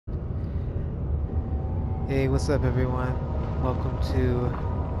Hey, what's up everyone? Welcome to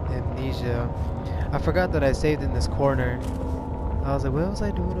Amnesia. I forgot that I saved in this corner. I was like, what was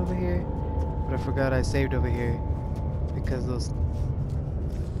I doing over here? But I forgot I saved over here because those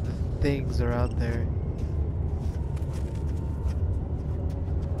things are out there.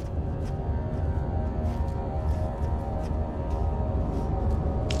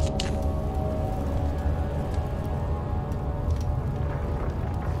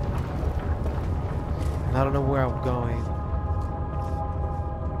 And I don't know where I'm going.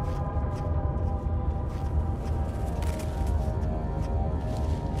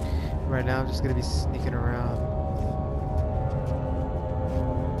 Right now I'm just gonna be sneaking around.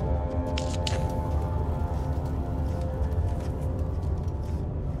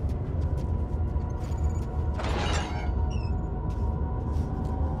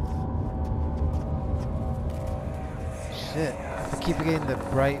 Shit, I keep getting the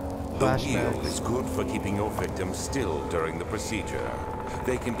bright The flashbacks. wheel is good for keeping your victims still during the procedure.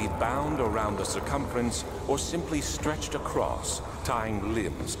 They can be bound around the circumference or simply stretched across, tying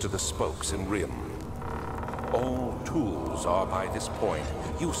limbs to the spokes and rim. All tools are by this point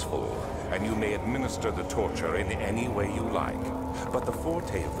useful, and you may administer the torture in any way you like. But the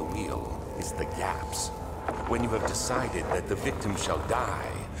forte of the wheel is the gaps. When you have decided that the victim shall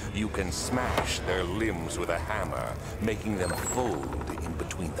die, you can smash their limbs with a hammer, making them fold in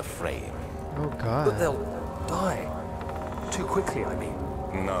between the frame. Oh god. But they'll die. Too quickly, I mean.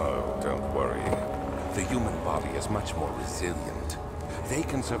 No, don't worry. The human body is much more resilient. They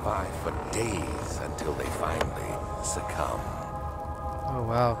can survive for days until they finally succumb. Oh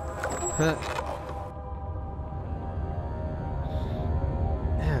wow.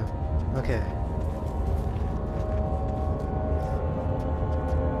 Damn. Okay.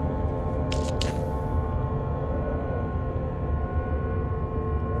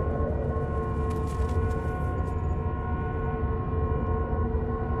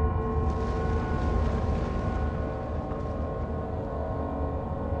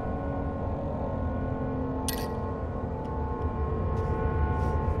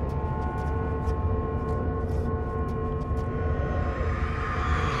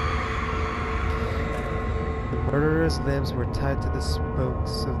 Murderers' limbs were tied to the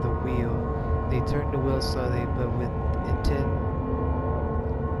spokes of the wheel. They turned the wheel slowly, but with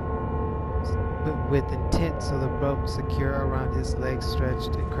intent, so the rope secure around his legs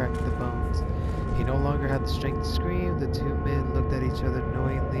stretched and cracked the bones. He no longer had the strength to scream. The two men looked at each other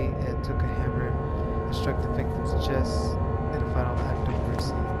knowingly and took a hammer and struck the victim's chest in a final act of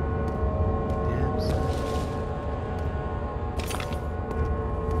mercy. Damn, son.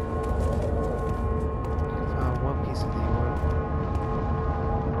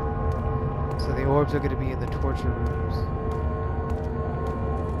 So the orbs are going to be in the torture rooms.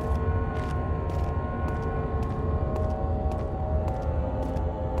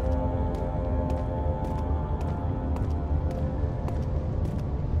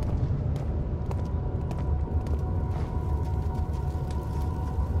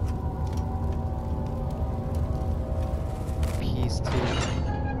 Piece 2.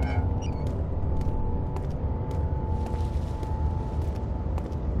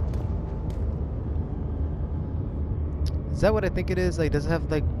 Is that what I think it is? Like, does it have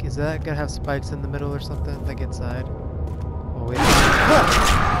like, is that gonna have spikes in the middle or something, like inside? Oh wait.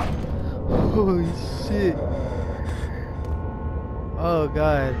 Holy shit. Oh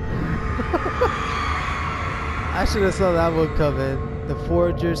god. I should have saw that one coming. The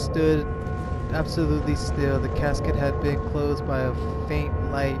forager stood absolutely still. The casket had been closed by a faint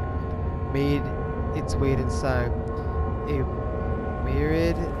light made its way inside. A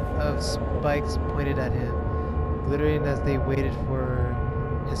myriad of spikes pointed at him, glittering as they waited for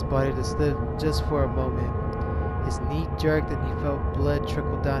his body to slip just for a moment. His knee jerked and he felt blood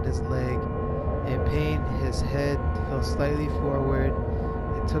trickle down his leg. In pain, his head fell slightly forward.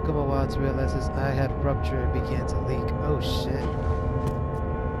 It took him a while to realize his eye had ruptured and began to leak. Oh shit.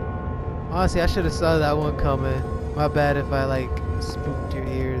 Honestly, I should have saw that one coming. My bad if I like spooked your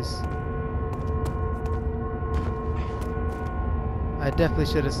ears. I definitely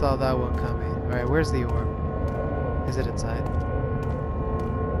should have saw that one coming. Alright, where's the orb? Is it inside?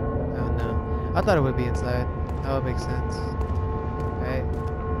 Oh no. I thought it would be inside. That would make sense. Alright.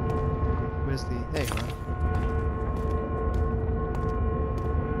 Where's the... There you go.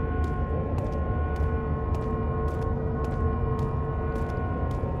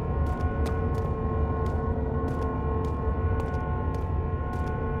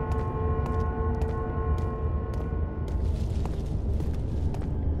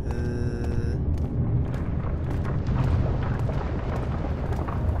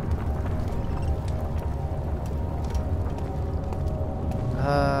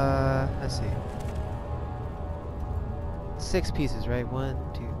 6 pieces, right? 1,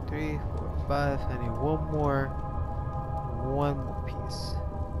 2, 3, 4, 5. I need one more piece.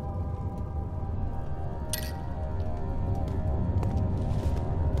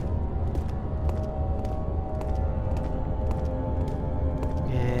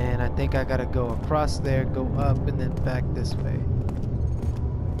 And I think I gotta go across there, go up, and then back this way.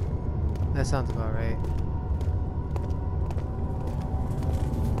 That sounds about right.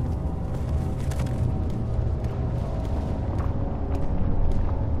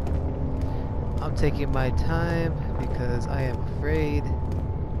 I'm taking my time because I am afraid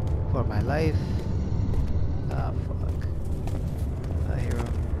for my life. Ah, fuck. I hear him.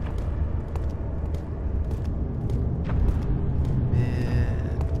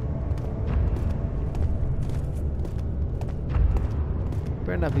 Man.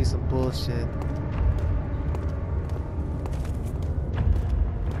 Better not be some bullshit.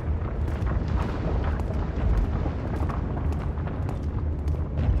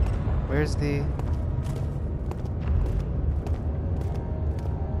 Where's the...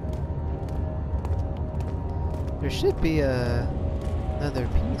 There should be another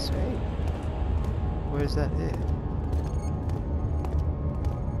piece, right? Where's that it?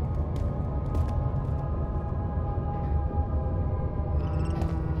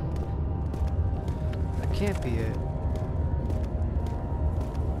 That can't be it.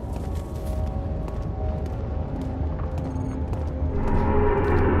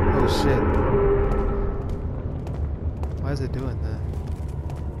 Oh shit. Why is it doing that?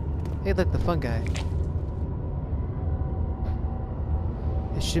 Hey look, the fun guy.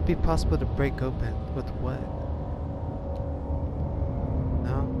 It should be possible to break open. With what?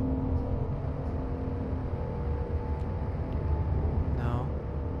 No? No.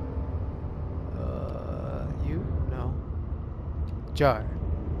 You? No. Jar?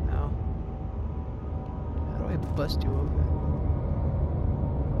 No. How do I bust you open?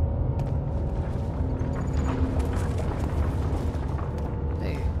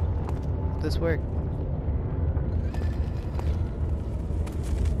 Hey. Does this work?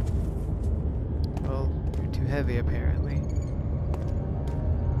 Heavy apparently.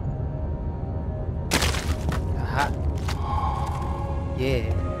 Aha. Yeah.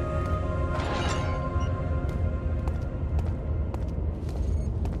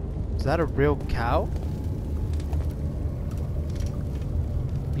 Is that a real cow?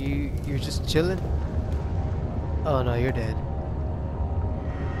 You're just chilling? Oh no, you're dead.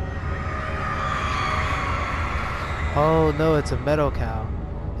 Oh no, it's a metal cow.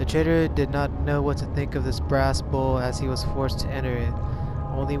 The trader did not know what to think of this brass bowl as he was forced to enter it.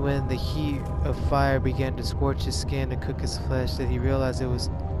 Only when the heat of fire began to scorch his skin and cook his flesh did he realize it was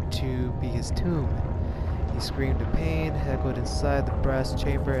to be his tomb. He screamed in pain, echoed inside the brass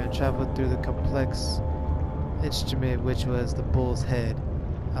chamber, and traveled through the complex instrument which was the bull's head.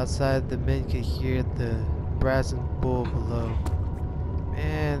 Outside, the men could hear the brazen bull below.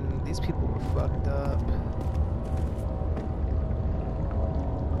 Man, these people were fucked up.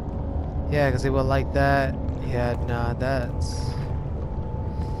 Yeah, because they were like that. Yeah, nah, that's...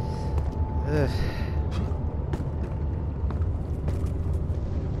 Ugh.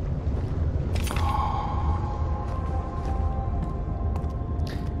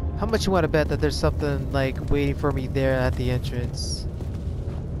 How much you want to bet that there's something, like, waiting for me there at the entrance?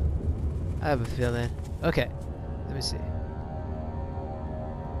 I have a feeling. Okay, let me see.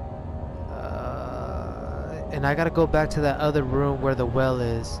 And I gotta go back to that other room where the well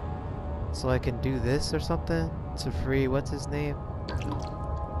is. So I can do this or something to free, what's his name?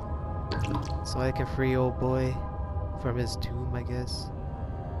 So I can free old boy from his tomb, I guess.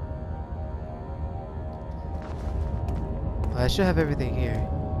 Well, I should have everything here.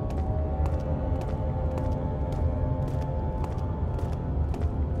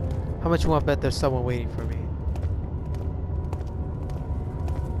 How much you want to bet there's someone waiting for me?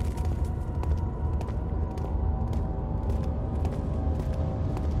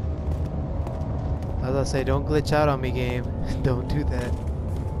 As I say, don't glitch out on me, game. Don't do that.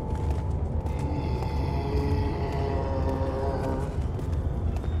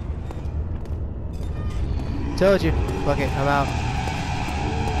 Told you. Fuck it, I'm out.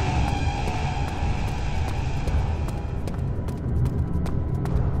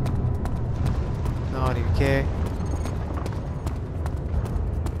 No, I don't even care.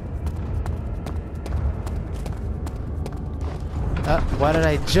 Why did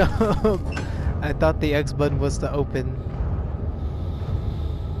I jump? I thought the X button was to open.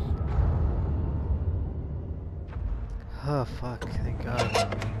 Oh fuck, thank God.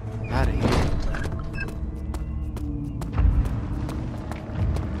 I'm out of here.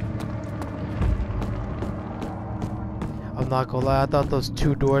 I'm not gonna lie, I thought those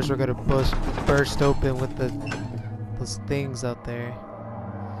two doors were gonna burst open with those things out there.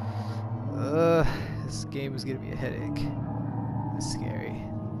 This game is gonna be a headache. It's scary.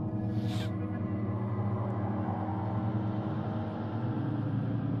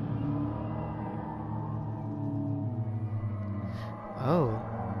 Oh.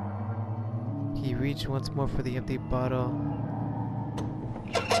 He reached once more for the empty bottle.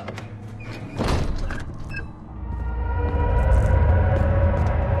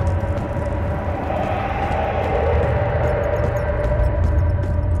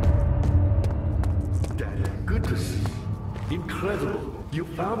 Incredible. You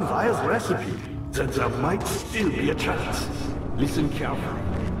found Vire's recipe. Then there might still be a chance. Listen carefully.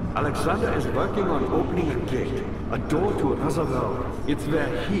 Alexander is working on opening a gate, a door to another world. It's where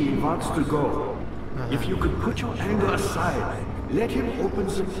he wants to go. If you could put your anger aside, let him open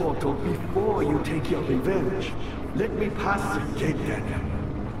the portal before you take your revenge. Let me pass the gate then.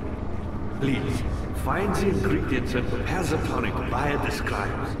 Please, find the ingredients and prepare the tonic Vire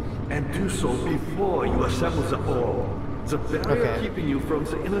describes. And do so before you assemble the orb. The barrier keeping you from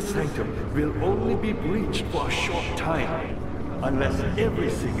the inner sanctum will only be breached for a short time. Unless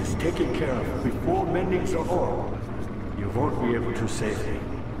everything is taken care of before mending the orb, you won't be able to save me.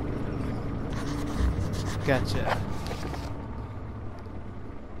 Gotcha.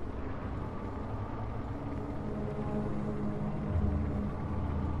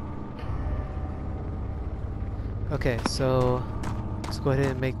 Okay, so let's go ahead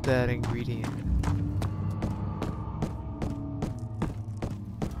and make that ingredient,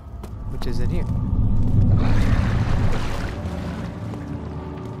 which is in here.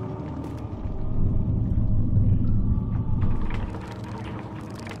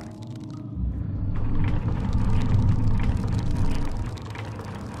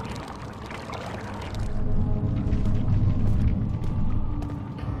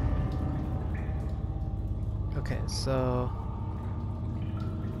 Okay, so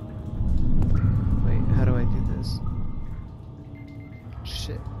wait, how do I do this?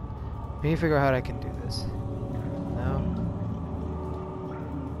 Shit. Let me figure out how I can do this. No.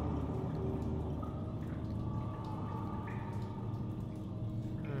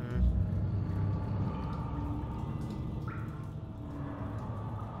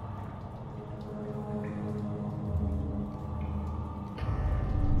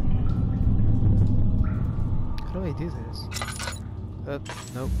 How do I do this?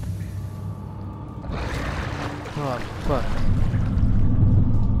 Nope. Oh, fuck.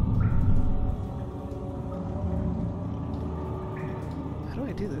 How do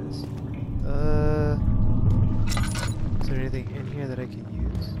I do this? Is there anything in here that I can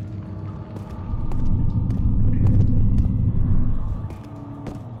use?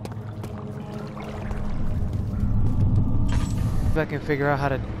 If I can figure out how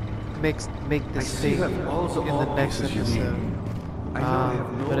to make this thing in the next episode.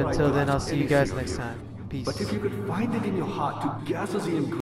 But until then, I'll see you guys next time. Peace. But if you could find it in your heart to gather the